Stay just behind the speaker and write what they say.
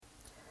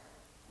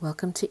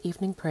Welcome to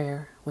Evening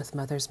Prayer with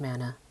Mother's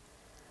Manna.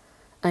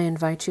 I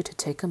invite you to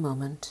take a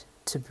moment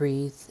to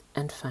breathe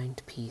and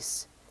find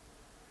peace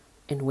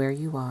in where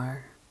you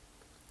are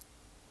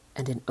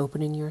and in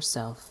opening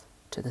yourself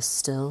to the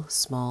still,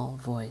 small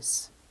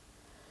voice.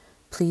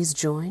 Please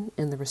join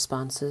in the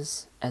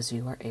responses as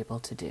you are able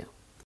to do.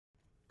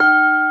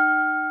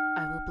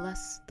 I will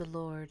bless the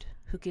Lord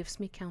who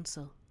gives me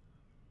counsel.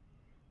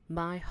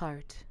 My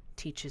heart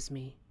teaches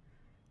me,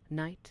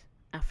 night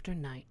after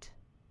night.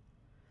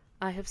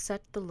 I have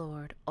set the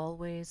Lord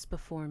always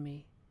before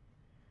me.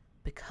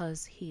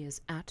 Because he is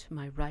at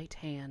my right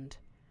hand,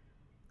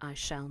 I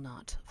shall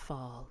not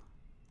fall.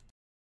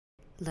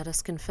 Let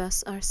us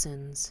confess our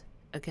sins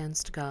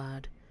against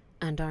God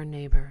and our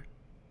neighbor.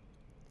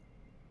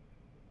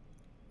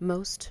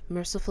 Most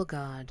merciful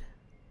God,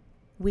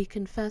 we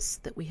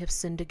confess that we have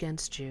sinned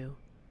against you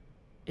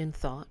in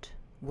thought,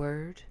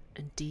 word,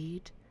 and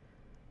deed,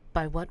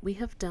 by what we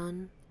have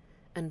done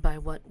and by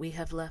what we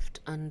have left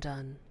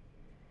undone.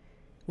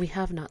 We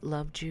have not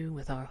loved you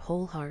with our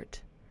whole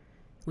heart.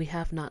 We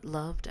have not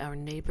loved our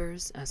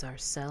neighbors as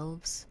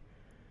ourselves.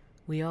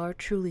 We are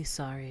truly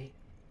sorry,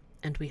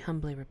 and we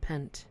humbly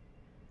repent.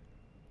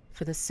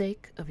 For the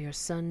sake of your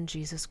Son,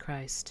 Jesus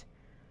Christ,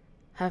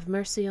 have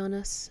mercy on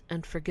us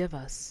and forgive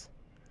us,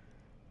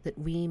 that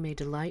we may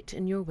delight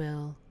in your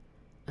will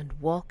and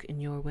walk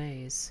in your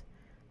ways,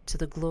 to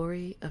the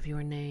glory of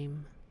your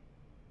name.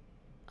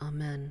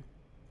 Amen.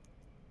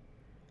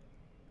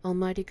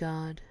 Almighty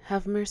God,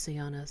 have mercy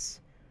on us.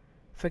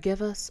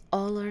 Forgive us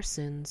all our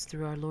sins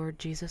through our Lord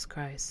Jesus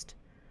Christ.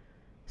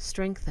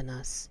 Strengthen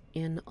us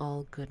in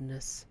all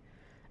goodness,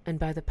 and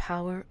by the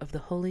power of the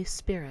Holy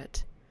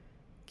Spirit,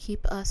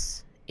 keep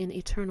us in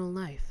eternal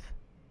life.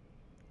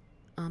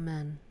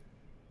 Amen.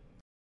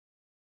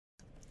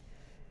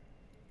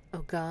 O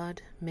God,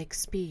 make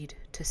speed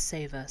to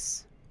save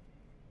us.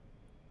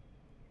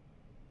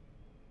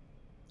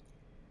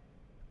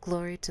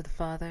 Glory to the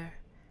Father,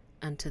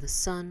 and to the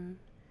Son,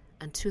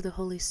 and to the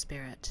Holy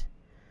Spirit,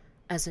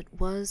 as it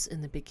was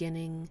in the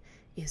beginning,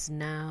 is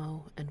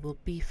now, and will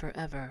be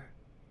forever.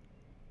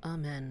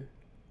 Amen.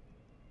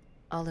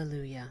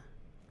 Alleluia.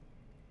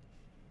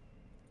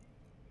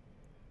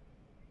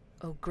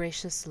 O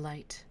gracious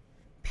light,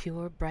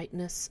 pure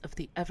brightness of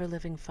the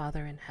ever-living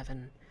Father in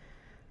heaven,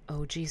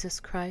 O Jesus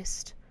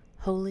Christ,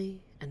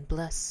 holy and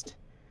blessed,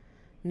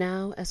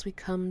 now as we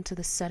come to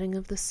the setting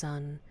of the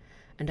sun,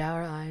 and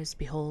our eyes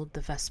behold the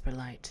vesper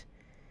light,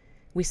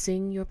 we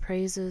sing your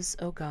praises,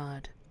 O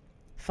God,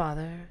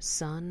 Father,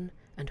 Son,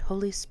 and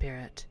Holy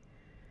Spirit.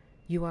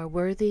 You are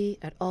worthy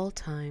at all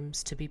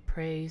times to be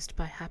praised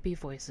by happy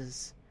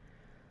voices,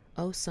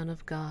 O Son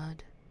of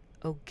God,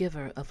 O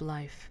Giver of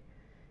life,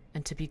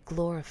 and to be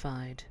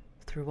glorified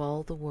through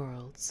all the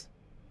worlds.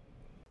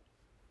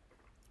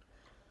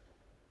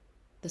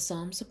 The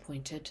Psalms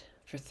appointed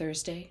for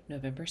Thursday,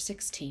 November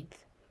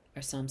 16th,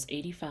 are Psalms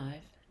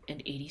 85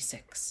 and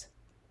 86.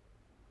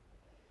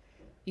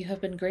 You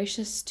have been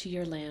gracious to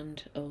your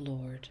land, O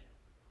Lord.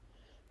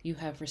 You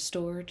have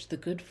restored the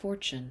good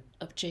fortune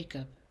of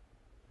Jacob.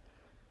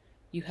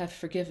 You have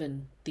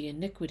forgiven the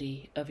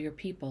iniquity of your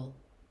people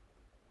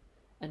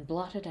and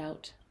blotted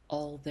out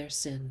all their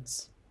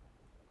sins.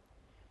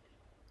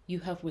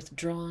 You have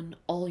withdrawn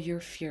all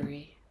your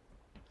fury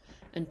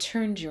and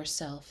turned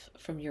yourself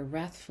from your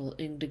wrathful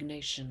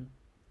indignation.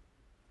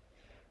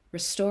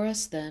 Restore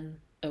us then,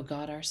 O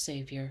God our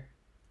Savior.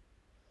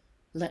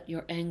 Let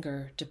your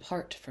anger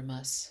depart from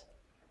us.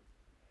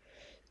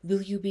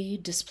 Will you be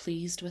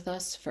displeased with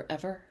us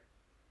forever?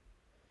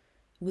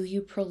 Will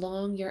you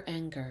prolong your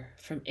anger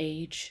from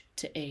age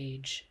to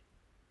age?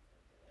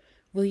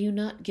 Will you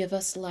not give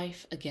us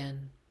life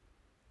again,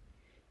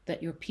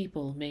 that your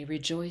people may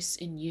rejoice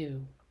in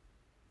you?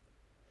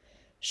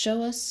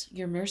 Show us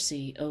your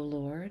mercy, O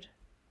Lord,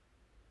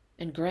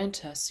 and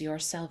grant us your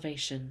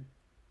salvation.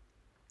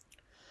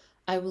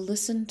 I will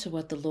listen to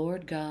what the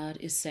Lord God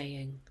is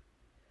saying,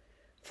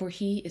 for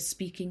he is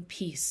speaking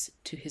peace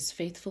to his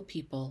faithful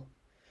people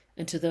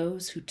and to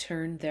those who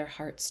turn their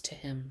hearts to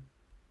him.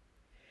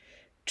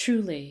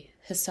 Truly,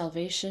 his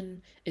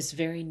salvation is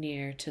very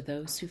near to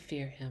those who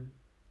fear him,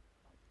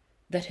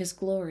 that his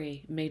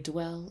glory may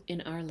dwell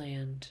in our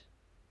land.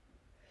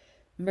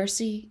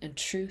 Mercy and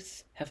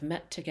truth have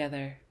met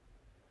together.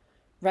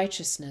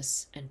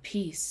 Righteousness and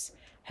peace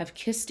have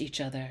kissed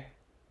each other.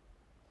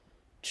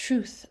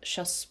 Truth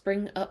shall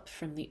spring up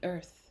from the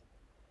earth,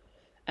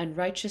 and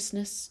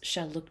righteousness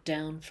shall look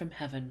down from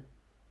heaven.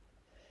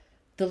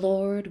 The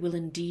Lord will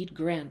indeed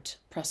grant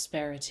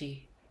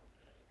prosperity,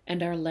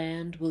 and our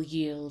land will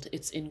yield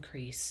its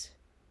increase.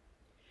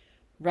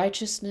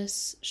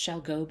 Righteousness shall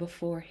go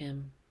before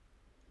him,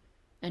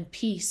 and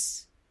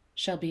peace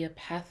shall be a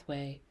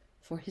pathway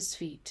for his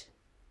feet.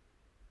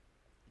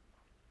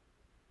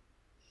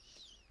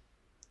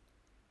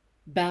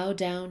 Bow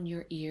down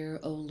your ear,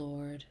 O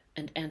Lord,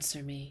 and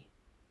answer me,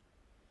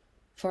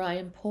 for I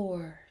am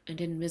poor and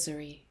in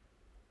misery.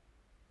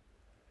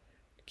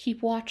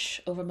 Keep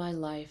watch over my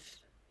life,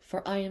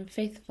 for I am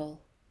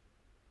faithful.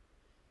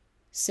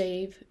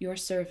 Save your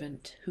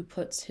servant who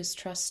puts his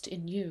trust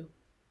in you.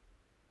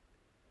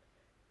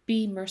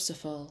 Be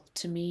merciful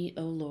to me,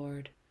 O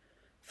Lord,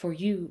 for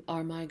you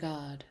are my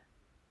God.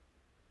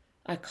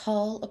 I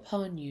call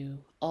upon you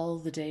all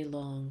the day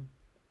long.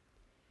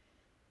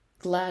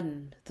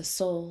 Gladden the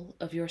soul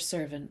of your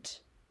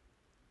servant.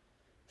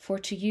 For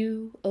to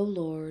you, O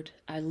Lord,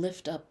 I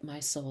lift up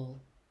my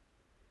soul.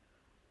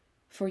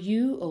 For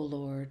you, O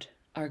Lord,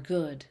 are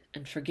good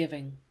and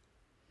forgiving,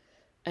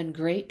 and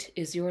great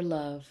is your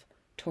love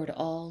toward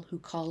all who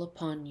call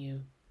upon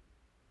you.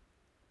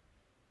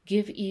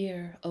 Give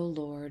ear, O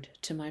Lord,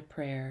 to my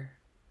prayer,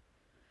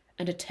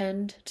 and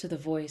attend to the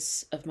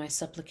voice of my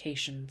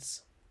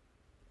supplications.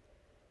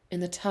 In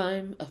the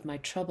time of my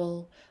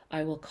trouble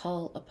I will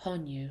call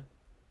upon you,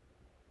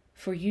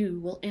 for you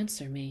will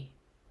answer me.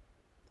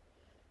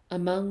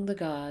 Among the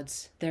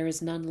gods there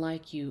is none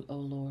like you, O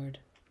Lord,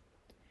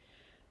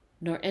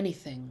 nor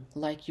anything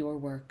like your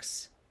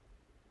works.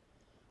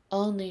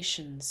 All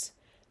nations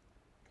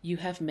you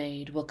have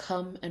made will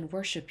come and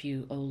worship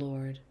you, O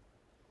Lord,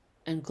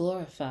 and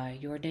glorify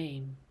your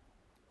name.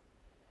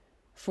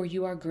 For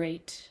you are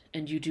great,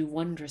 and you do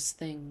wondrous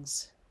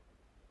things,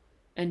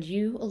 and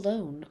you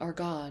alone are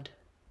God.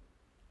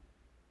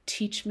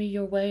 Teach me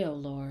your way, O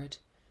Lord,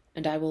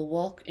 and I will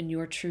walk in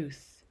your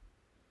truth.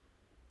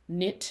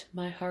 Knit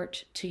my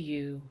heart to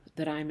you,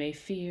 that I may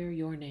fear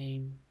your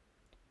name.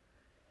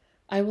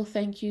 I will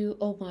thank you,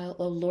 O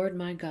Lord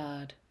my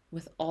God,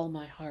 with all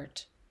my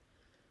heart,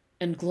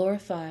 and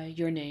glorify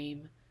your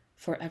name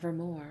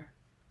forevermore.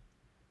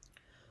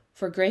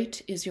 For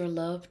great is your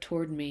love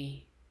toward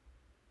me.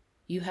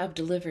 You have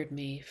delivered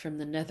me from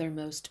the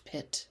nethermost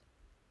pit.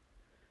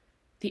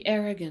 The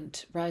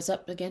arrogant rise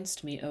up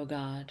against me, O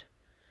God,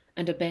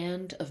 and a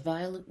band of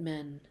violent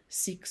men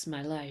seeks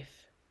my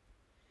life.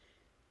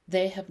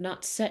 They have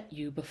not set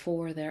you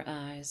before their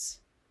eyes.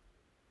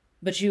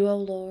 But you, O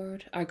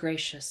Lord, are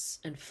gracious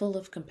and full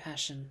of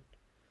compassion,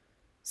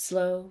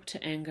 slow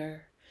to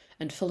anger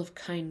and full of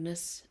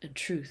kindness and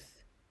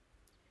truth.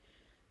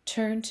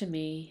 Turn to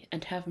me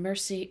and have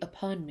mercy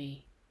upon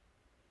me.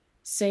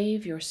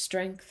 Save your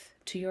strength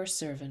to your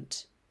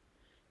servant,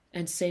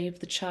 and save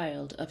the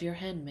child of your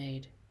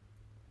handmaid.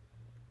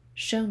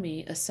 Show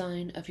me a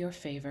sign of your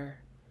favor,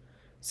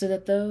 so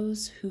that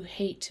those who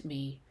hate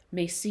me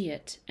may see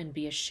it and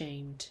be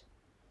ashamed.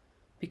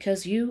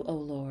 Because you, O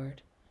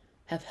Lord,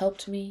 have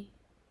helped me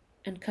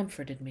and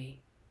comforted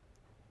me.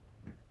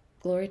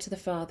 Glory to the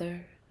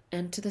Father,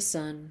 and to the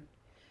Son,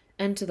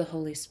 and to the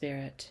Holy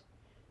Spirit,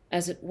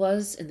 as it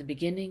was in the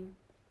beginning,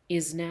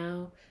 is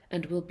now,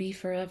 and will be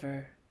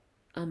forever.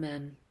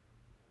 Amen.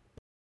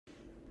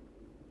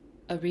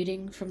 A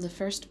reading from the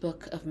first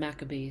book of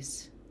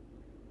Maccabees.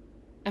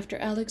 After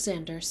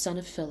Alexander, son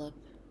of Philip,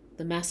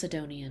 the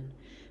Macedonian,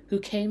 who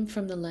came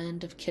from the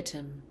land of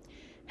Kittim,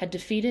 had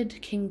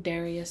defeated King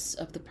Darius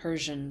of the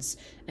Persians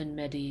and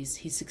Medes,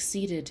 he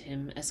succeeded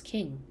him as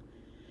king.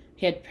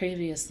 He had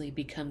previously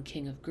become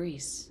king of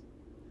Greece.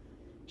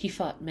 He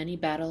fought many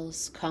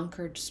battles,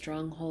 conquered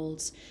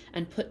strongholds,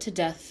 and put to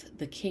death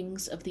the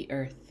kings of the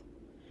earth.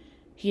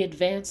 He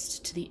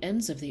advanced to the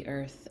ends of the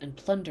earth and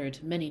plundered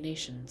many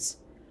nations.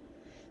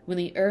 When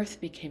the earth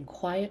became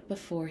quiet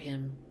before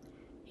him,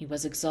 he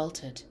was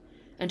exalted,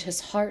 and his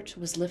heart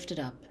was lifted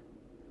up.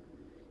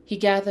 He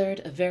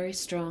gathered a very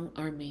strong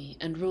army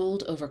and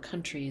ruled over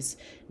countries,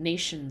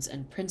 nations,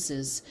 and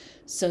princes,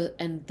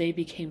 and they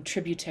became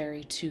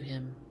tributary to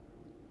him.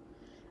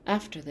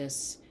 After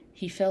this,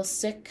 he fell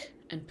sick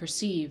and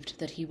perceived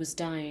that he was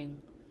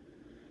dying.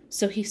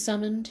 So he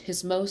summoned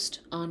his most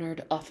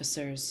honored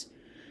officers,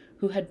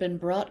 who had been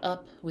brought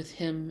up with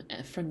him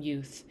from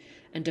youth,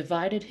 and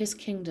divided his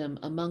kingdom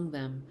among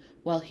them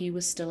while he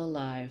was still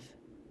alive.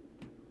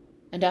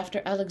 And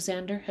after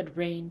Alexander had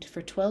reigned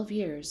for 12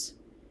 years,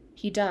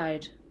 he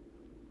died.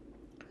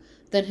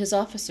 Then his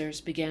officers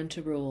began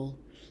to rule,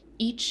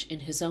 each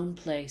in his own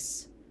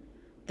place.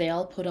 They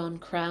all put on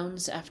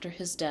crowns after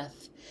his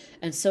death,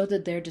 and so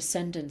did their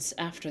descendants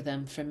after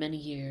them for many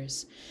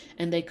years,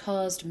 and they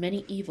caused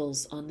many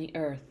evils on the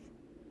earth.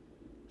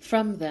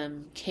 From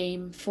them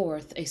came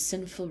forth a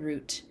sinful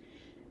root,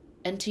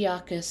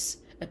 Antiochus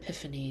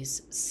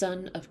Epiphanes,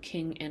 son of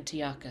King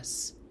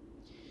Antiochus.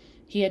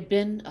 He had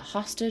been a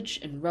hostage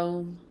in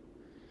Rome.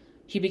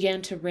 He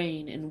began to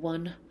reign in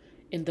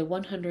the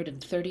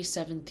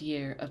 137th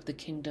year of the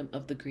kingdom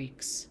of the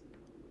Greeks.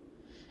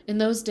 In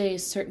those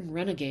days certain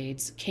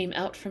renegades came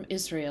out from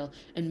Israel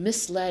and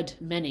misled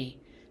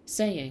many,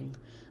 saying,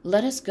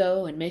 "Let us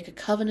go and make a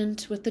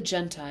covenant with the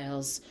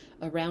Gentiles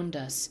around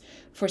us,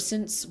 for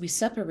since we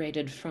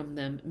separated from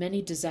them,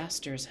 many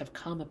disasters have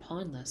come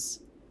upon us."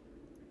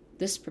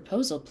 This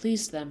proposal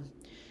pleased them,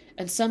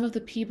 and some of the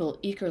people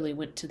eagerly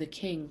went to the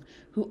king,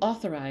 who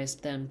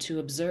authorized them to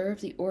observe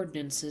the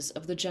ordinances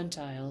of the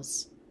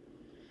Gentiles.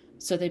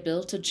 So they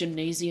built a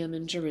gymnasium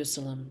in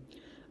Jerusalem,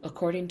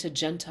 according to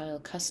Gentile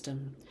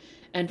custom,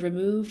 and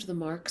removed the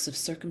marks of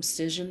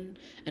circumcision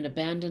and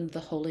abandoned the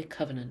holy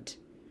covenant.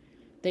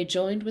 They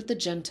joined with the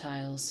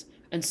Gentiles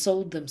and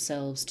sold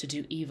themselves to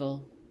do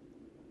evil.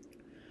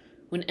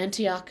 When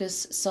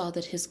Antiochus saw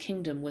that his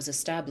kingdom was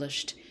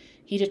established,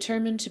 he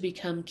determined to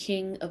become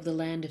king of the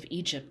land of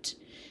Egypt,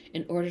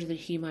 in order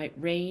that he might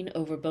reign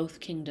over both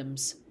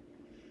kingdoms.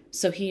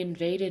 So he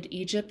invaded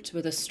Egypt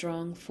with a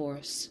strong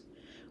force,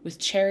 with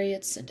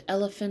chariots and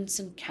elephants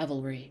and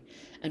cavalry,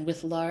 and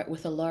with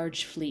a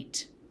large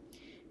fleet.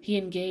 He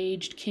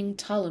engaged King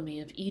Ptolemy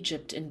of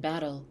Egypt in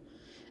battle,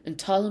 and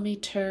Ptolemy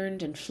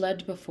turned and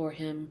fled before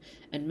him,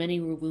 and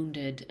many were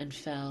wounded and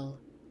fell.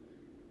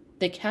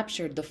 They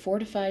captured the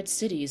fortified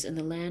cities in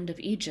the land of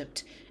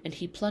Egypt, and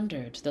he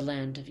plundered the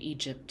land of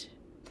Egypt.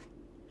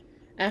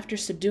 After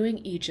subduing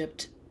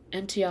Egypt,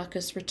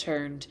 Antiochus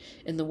returned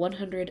in the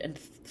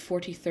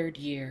 143rd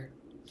year.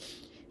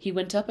 He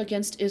went up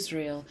against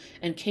Israel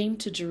and came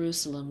to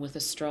Jerusalem with a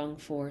strong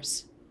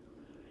force.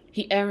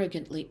 He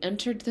arrogantly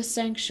entered the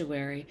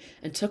sanctuary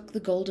and took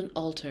the golden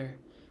altar,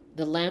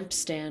 the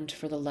lampstand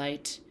for the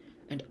light,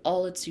 and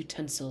all its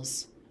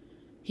utensils.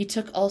 He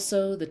took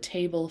also the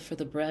table for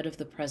the bread of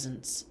the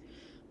presence,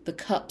 the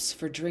cups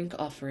for drink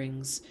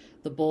offerings,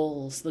 the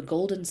bowls, the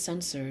golden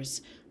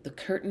censers, the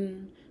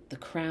curtain, the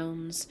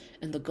crowns,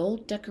 and the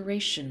gold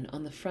decoration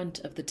on the front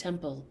of the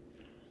temple.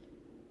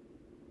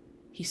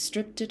 He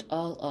stripped it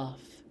all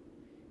off.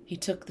 He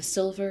took the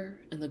silver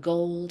and the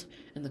gold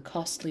and the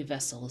costly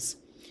vessels.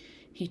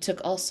 He took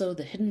also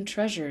the hidden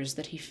treasures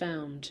that he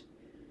found.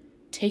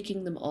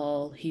 Taking them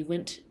all, he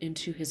went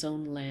into his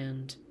own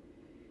land.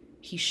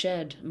 He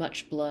shed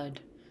much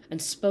blood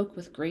and spoke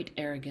with great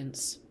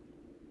arrogance.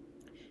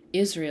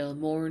 Israel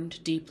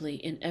mourned deeply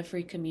in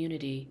every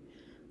community.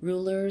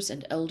 Rulers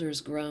and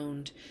elders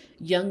groaned.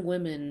 Young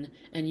women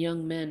and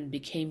young men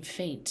became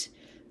faint.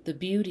 The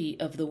beauty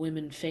of the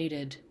women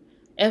faded.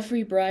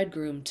 Every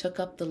bridegroom took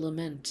up the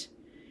lament.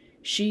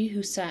 She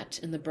who sat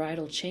in the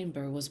bridal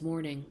chamber was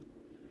mourning.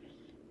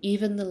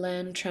 Even the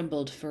land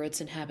trembled for its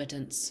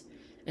inhabitants,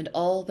 and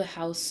all the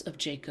house of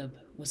Jacob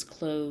was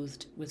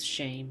clothed with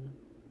shame.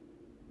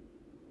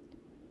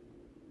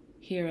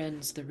 Here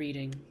ends the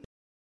reading.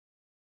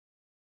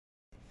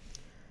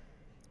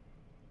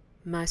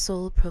 My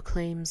soul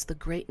proclaims the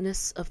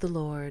greatness of the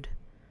Lord.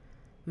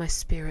 My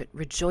spirit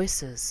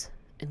rejoices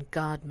in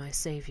God my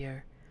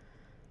Savior,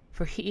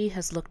 for he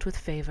has looked with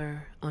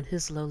favor on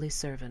his lowly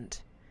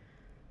servant.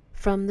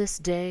 From this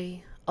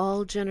day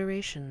all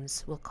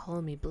generations will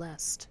call me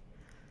blessed.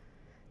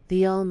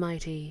 The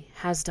Almighty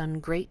has done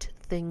great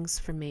things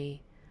for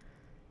me,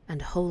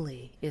 and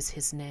holy is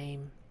his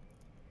name.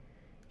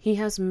 He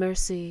has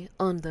mercy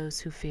on those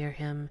who fear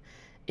him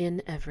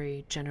in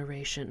every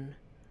generation.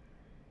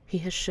 He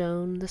has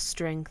shown the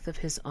strength of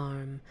his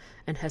arm,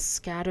 and has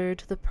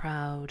scattered the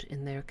proud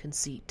in their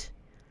conceit.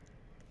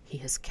 He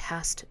has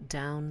cast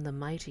down the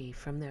mighty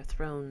from their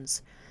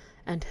thrones,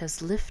 and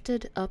has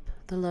lifted up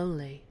the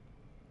lowly.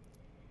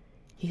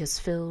 He has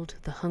filled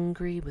the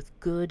hungry with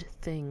good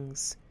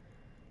things,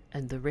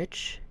 and the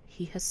rich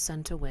he has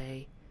sent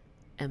away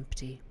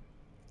empty.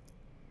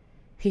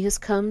 He has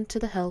come to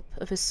the help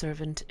of his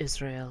servant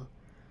Israel,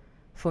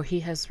 for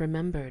he has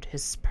remembered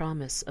his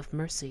promise of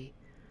mercy,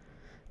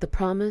 the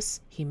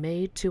promise he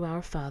made to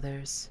our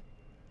fathers,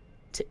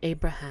 to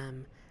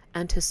Abraham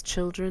and his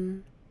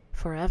children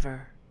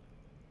forever.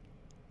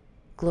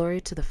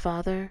 Glory to the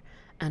Father,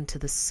 and to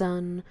the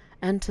Son,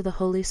 and to the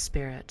Holy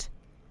Spirit,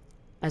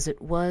 as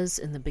it was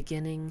in the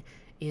beginning,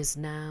 is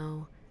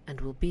now,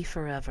 and will be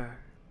forever.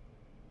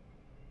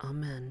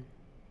 Amen.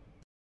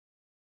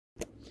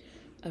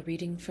 A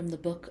reading from the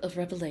book of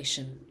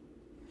Revelation.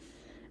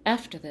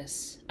 After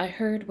this, I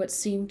heard what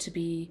seemed to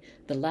be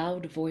the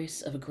loud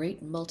voice of a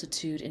great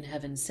multitude in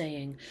heaven,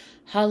 saying,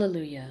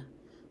 Hallelujah!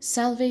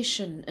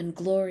 Salvation and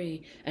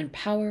glory and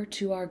power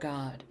to our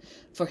God,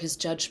 for his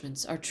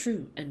judgments are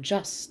true and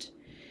just.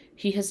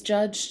 He has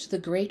judged the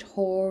great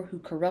whore who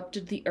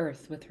corrupted the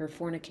earth with her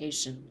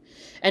fornication,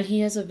 and he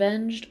has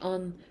avenged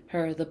on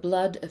her the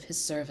blood of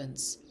his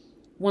servants.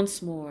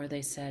 Once more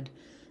they said,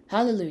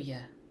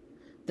 Hallelujah!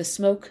 The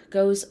smoke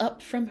goes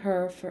up from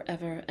her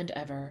forever and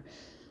ever.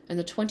 And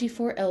the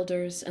 24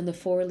 elders and the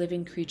 4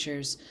 living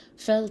creatures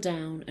fell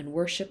down and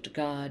worshipped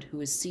God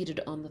who is seated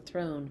on the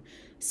throne,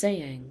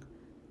 saying,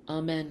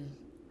 Amen,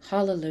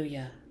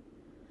 Hallelujah.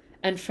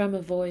 And from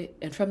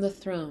the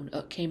throne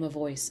came a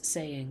voice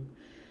saying,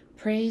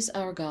 Praise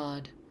our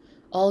God,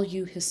 all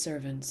you his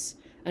servants,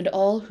 and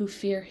all who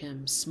fear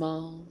him,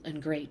 small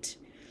and great.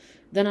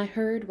 Then I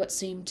heard what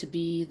seemed to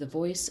be the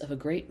voice of a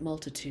great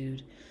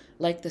multitude,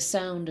 like the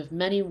sound of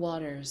many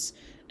waters,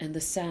 and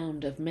the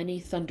sound of many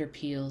thunder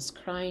peals,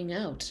 crying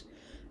out,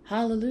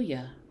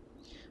 Hallelujah!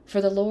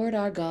 For the Lord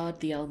our God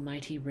the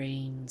Almighty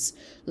reigns.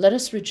 Let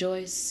us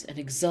rejoice and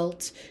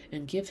exult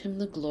and give him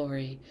the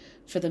glory,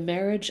 for the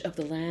marriage of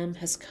the Lamb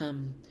has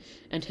come,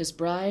 and his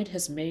bride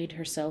has made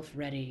herself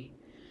ready.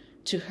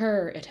 To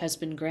her it has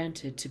been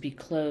granted to be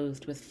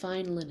clothed with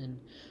fine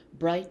linen,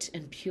 bright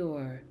and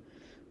pure,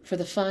 for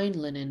the fine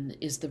linen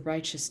is the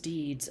righteous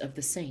deeds of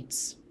the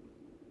saints.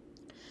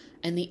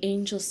 And the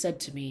angel said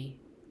to me,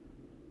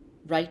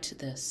 Write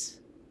this,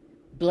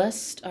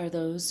 Blessed are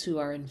those who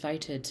are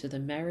invited to the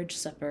marriage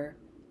supper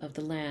of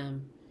the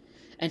Lamb.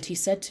 And he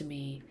said to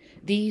me,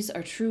 "These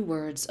are true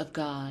words of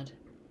God."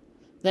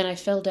 Then I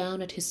fell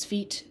down at his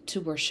feet to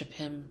worship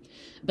him.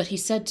 But he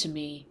said to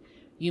me,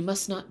 "You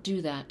must not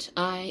do that.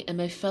 I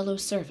am a fellow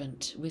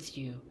servant with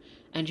you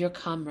and your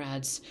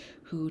comrades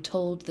who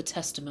told the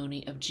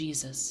testimony of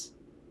Jesus.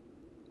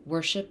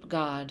 Worship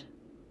God,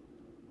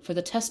 for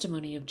the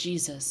testimony of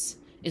Jesus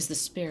is the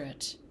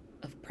spirit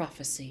of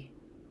prophecy."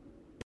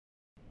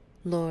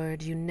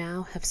 Lord, you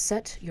now have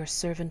set your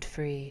servant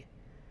free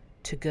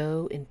to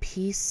go in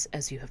peace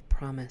as you have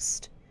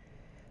promised.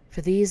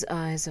 For these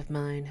eyes of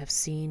mine have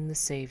seen the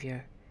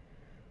Savior,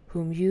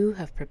 whom you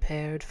have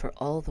prepared for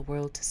all the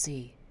world to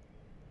see,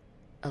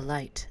 a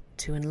light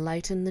to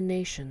enlighten the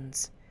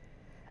nations,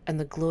 and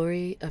the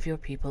glory of your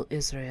people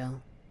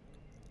Israel.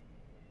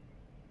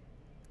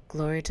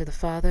 Glory to the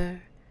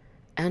Father,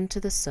 and to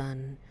the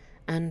Son,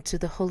 and to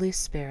the Holy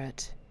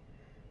Spirit,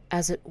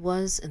 as it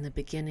was in the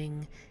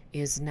beginning,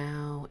 is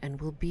now,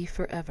 and will be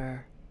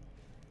forever.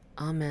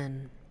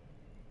 Amen.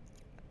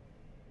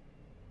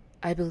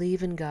 I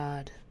believe in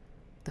God,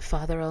 the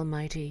Father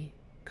Almighty,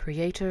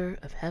 Creator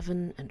of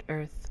heaven and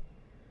earth.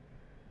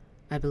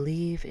 I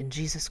believe in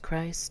Jesus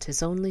Christ,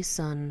 his only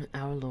Son,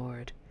 our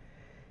Lord.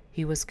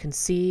 He was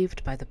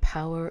conceived by the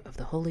power of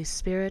the Holy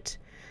Spirit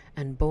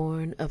and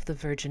born of the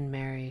Virgin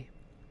Mary.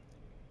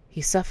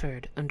 He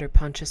suffered under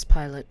Pontius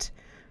Pilate,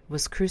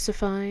 was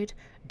crucified,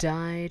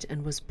 died,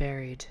 and was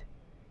buried.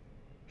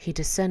 He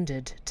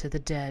descended to the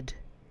dead.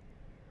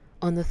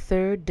 On the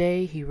third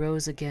day he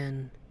rose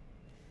again.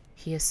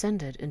 He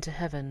ascended into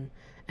heaven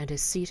and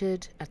is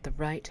seated at the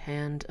right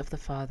hand of the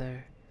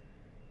Father.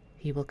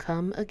 He will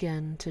come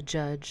again to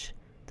judge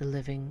the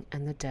living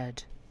and the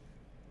dead.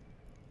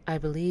 I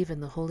believe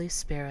in the Holy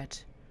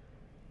Spirit,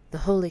 the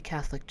Holy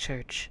Catholic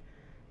Church,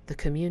 the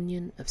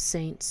communion of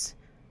saints,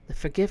 the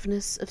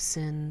forgiveness of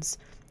sins,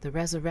 the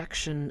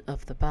resurrection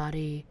of the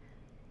body,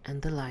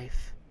 and the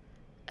life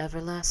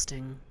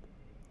everlasting.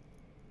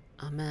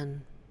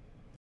 Amen.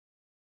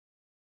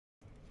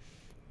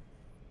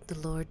 The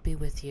Lord be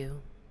with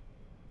you.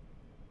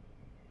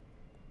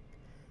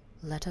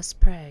 Let us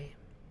pray.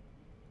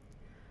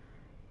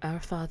 Our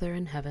Father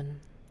in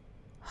heaven,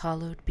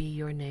 hallowed be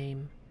your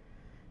name.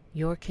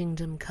 Your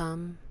kingdom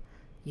come,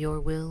 your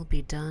will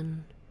be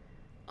done,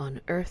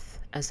 on earth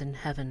as in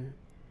heaven.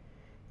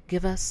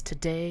 Give us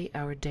today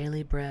our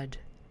daily bread.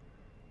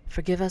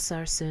 Forgive us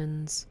our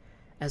sins,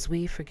 as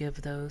we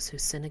forgive those who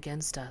sin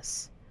against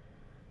us.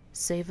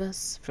 Save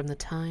us from the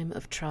time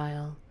of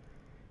trial,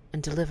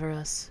 and deliver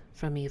us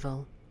from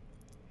evil.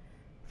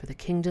 For the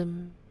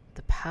kingdom,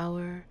 the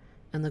power,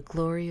 and the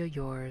glory are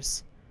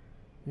yours,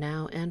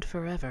 now and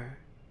forever.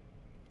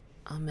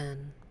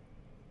 Amen.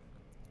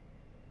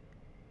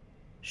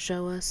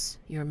 Show us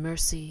your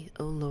mercy,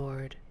 O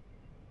Lord,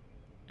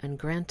 and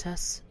grant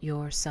us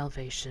your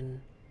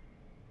salvation.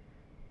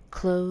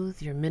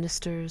 Clothe your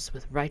ministers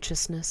with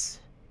righteousness.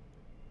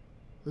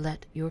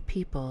 Let your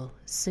people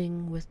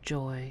sing with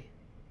joy.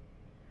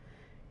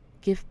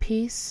 Give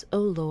peace, O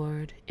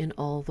Lord, in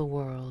all the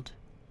world,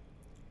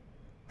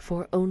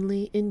 for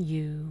only in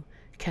you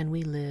can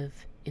we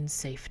live in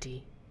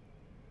safety.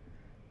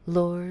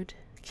 Lord,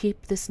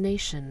 keep this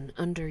nation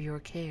under your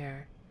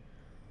care,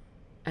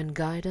 and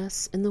guide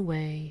us in the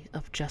way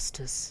of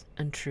justice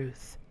and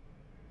truth.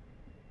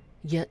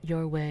 Yet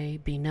your way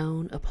be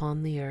known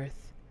upon the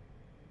earth,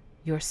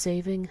 your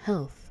saving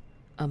health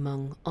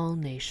among all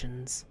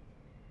nations.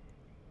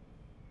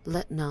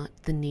 Let not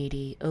the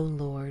needy, O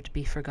Lord,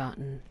 be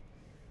forgotten,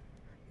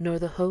 nor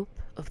the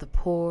hope of the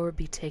poor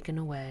be taken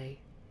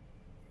away.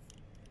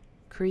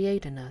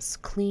 Create in us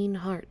clean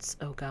hearts,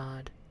 O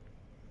God,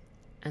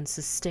 and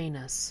sustain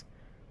us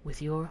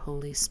with your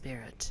Holy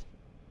Spirit.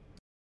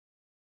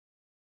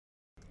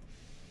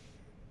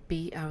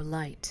 Be our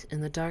light in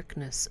the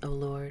darkness, O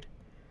Lord,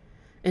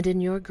 and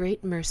in your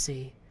great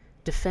mercy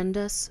defend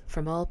us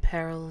from all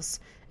perils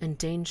and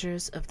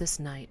dangers of this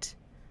night,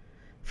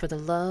 for the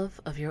love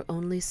of your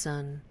only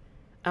Son,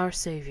 our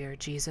Saviour,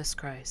 Jesus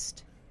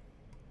Christ.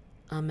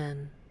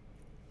 Amen.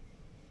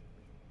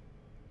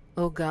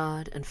 O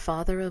God and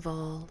Father of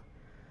all,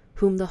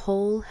 whom the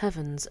whole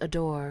heavens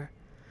adore,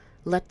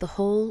 let the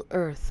whole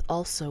earth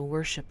also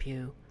worship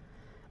you.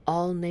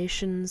 All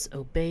nations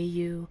obey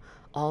you,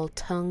 all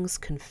tongues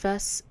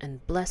confess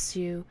and bless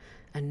you,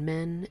 and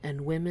men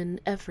and women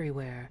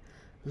everywhere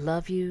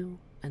love you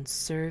and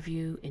serve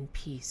you in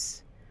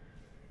peace.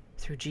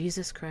 Through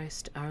Jesus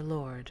Christ our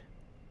Lord.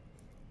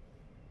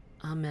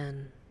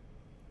 Amen.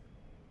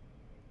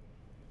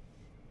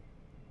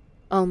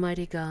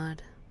 Almighty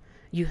God,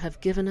 you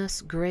have given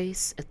us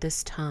grace at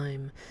this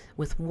time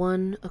with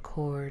one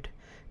accord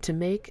to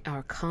make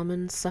our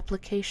common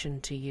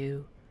supplication to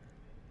you.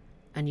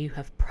 And you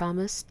have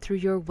promised through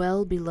your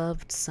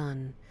well-beloved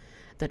Son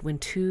that when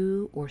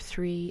 2 or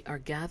 3 are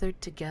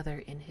gathered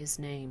together in his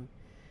name,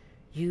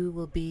 you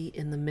will be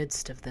in the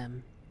midst of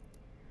them.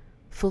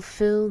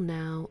 Fulfill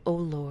now, O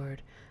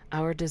Lord,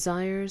 our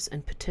desires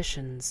and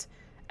petitions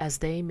as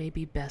they may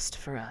be best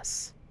for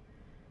us,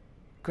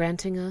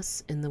 granting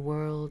us in the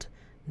world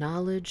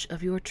knowledge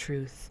of your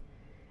truth,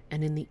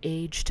 and in the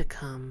age to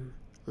come,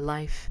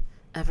 life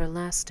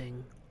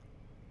everlasting.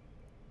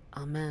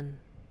 Amen.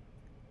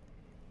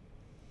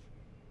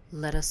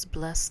 Let us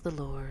bless the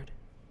Lord.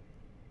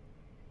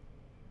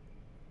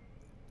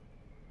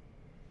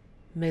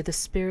 May the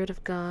Spirit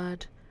of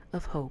God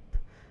of hope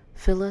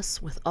fill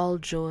us with all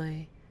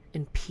joy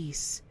and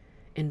peace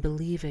in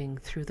believing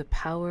through the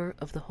power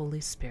of the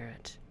Holy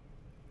Spirit.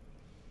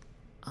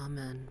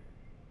 Amen.